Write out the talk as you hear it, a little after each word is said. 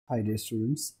Hi dear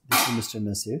students, this is Mr.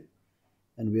 Nasir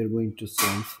and we are going to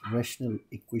solve rational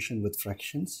equation with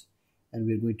fractions and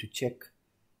we are going to check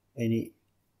any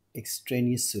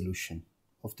extraneous solution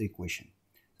of the equation.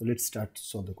 So let's start to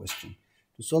solve the question.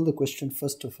 To solve the question,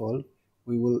 first of all,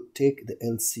 we will take the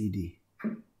LCD.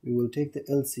 We will take the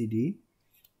LCD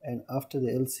and after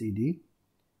the LCD,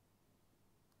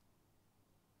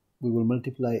 we will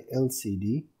multiply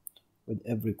LCD with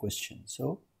every question.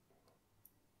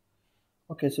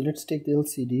 Okay, so let's take the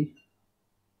LCD.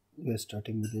 We are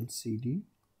starting with LCD.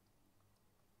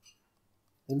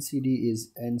 LCD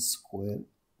is n square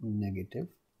negative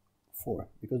 4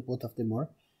 because both of them are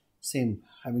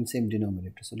having same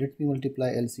denominator. So let me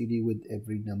multiply LCD with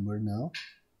every number now.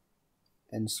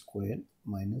 N square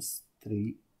minus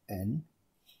 3n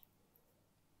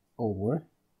over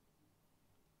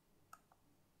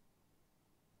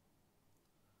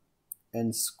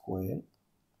n square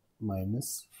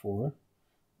minus 4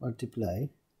 multiply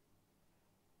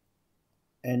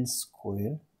n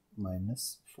square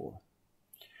minus 4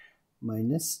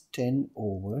 minus 10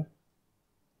 over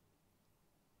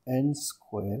n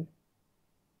square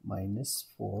minus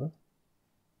 4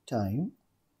 time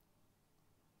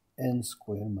n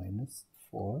square minus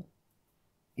 4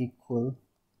 equal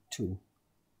to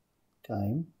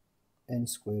time n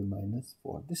square minus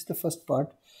 4. This is the first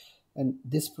part, and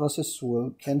this process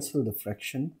will cancel the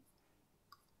fraction.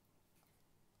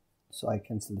 So I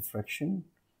cancel the fraction.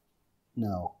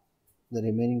 Now the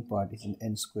remaining part is in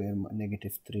n square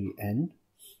negative 3n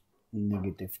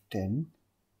negative 10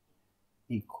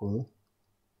 equal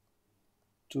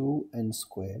to n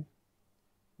square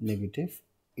negative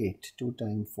 8. 2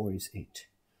 times 4 is 8.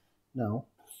 Now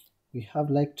we have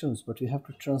like terms, but we have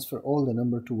to transfer all the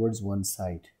number towards one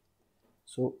side.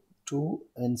 So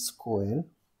 2n square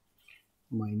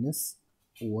minus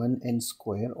 1n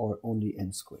square or only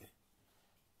n square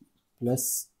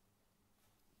plus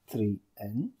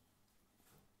 3n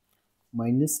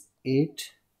minus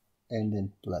 8 and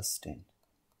then plus 10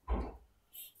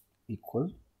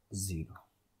 equal 0.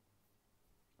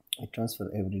 I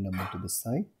transfer every number to this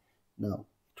side. Now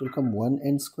it will come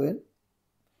 1n square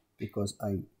because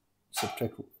I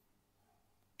subtract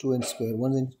 2n square,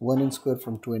 1n square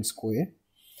from 2n square,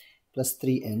 plus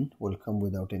 3n will come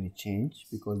without any change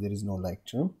because there is no like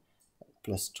term,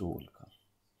 plus 2 will come.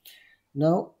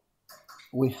 Now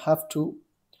we have to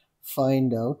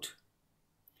find out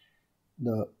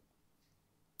the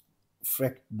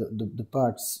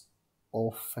parts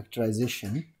of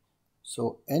factorization.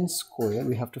 So n square,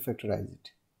 we have to factorize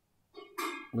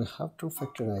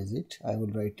it. I will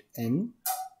write n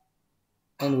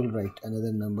and will write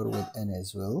another number with n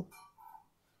as well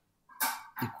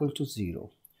equal to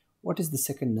 0. What is the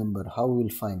second number? How we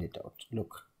will find it out?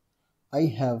 Look, I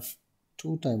have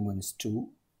 2 times 1 is 2.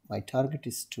 My target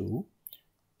is 2.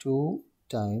 2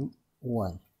 times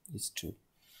 1 is 2.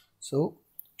 So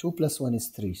 2 plus 1 is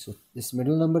 3. So this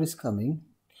middle number is coming.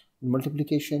 In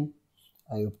multiplication,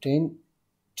 I obtain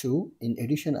 2. In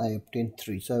addition, I obtain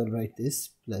 3. So I will write this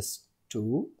plus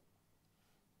 2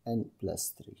 and plus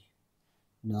 3.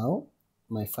 Now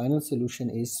my final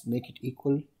solution is make it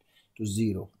equal to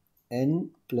 0. N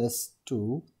plus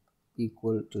 2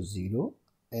 equal to 0.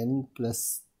 N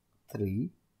plus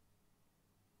 3.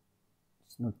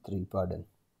 It's not 3, pardon.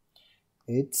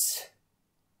 It's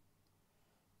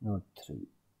not 3.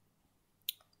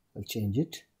 I'll change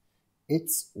it.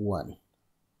 It's 1.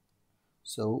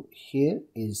 So here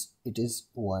it is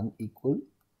 1 equal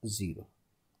 0.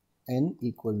 N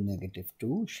equal negative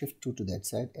 2. Shift 2 to that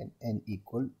side and n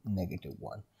equal negative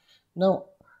 1. Now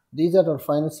these are our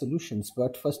final solutions,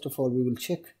 but first of all we will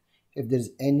check if there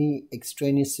is any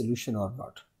extraneous solution or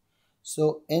not.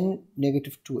 So n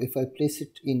negative 2, if I place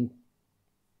it in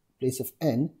place of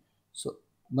n, so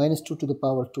minus 2 to the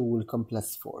power 2 will come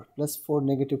plus 4. Plus 4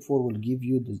 negative 4 will give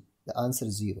you the answer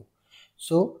 0.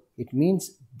 So it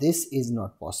means this is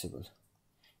not possible.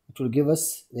 It will give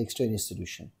us the extraneous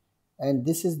solution. And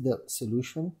this is the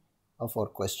solution of our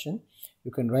question.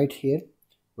 You can write here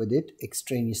with it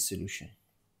extraneous solution.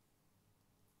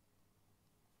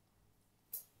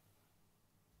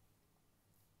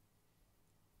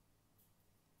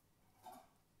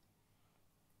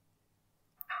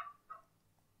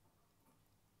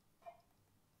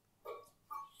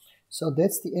 So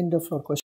that's the end of our question.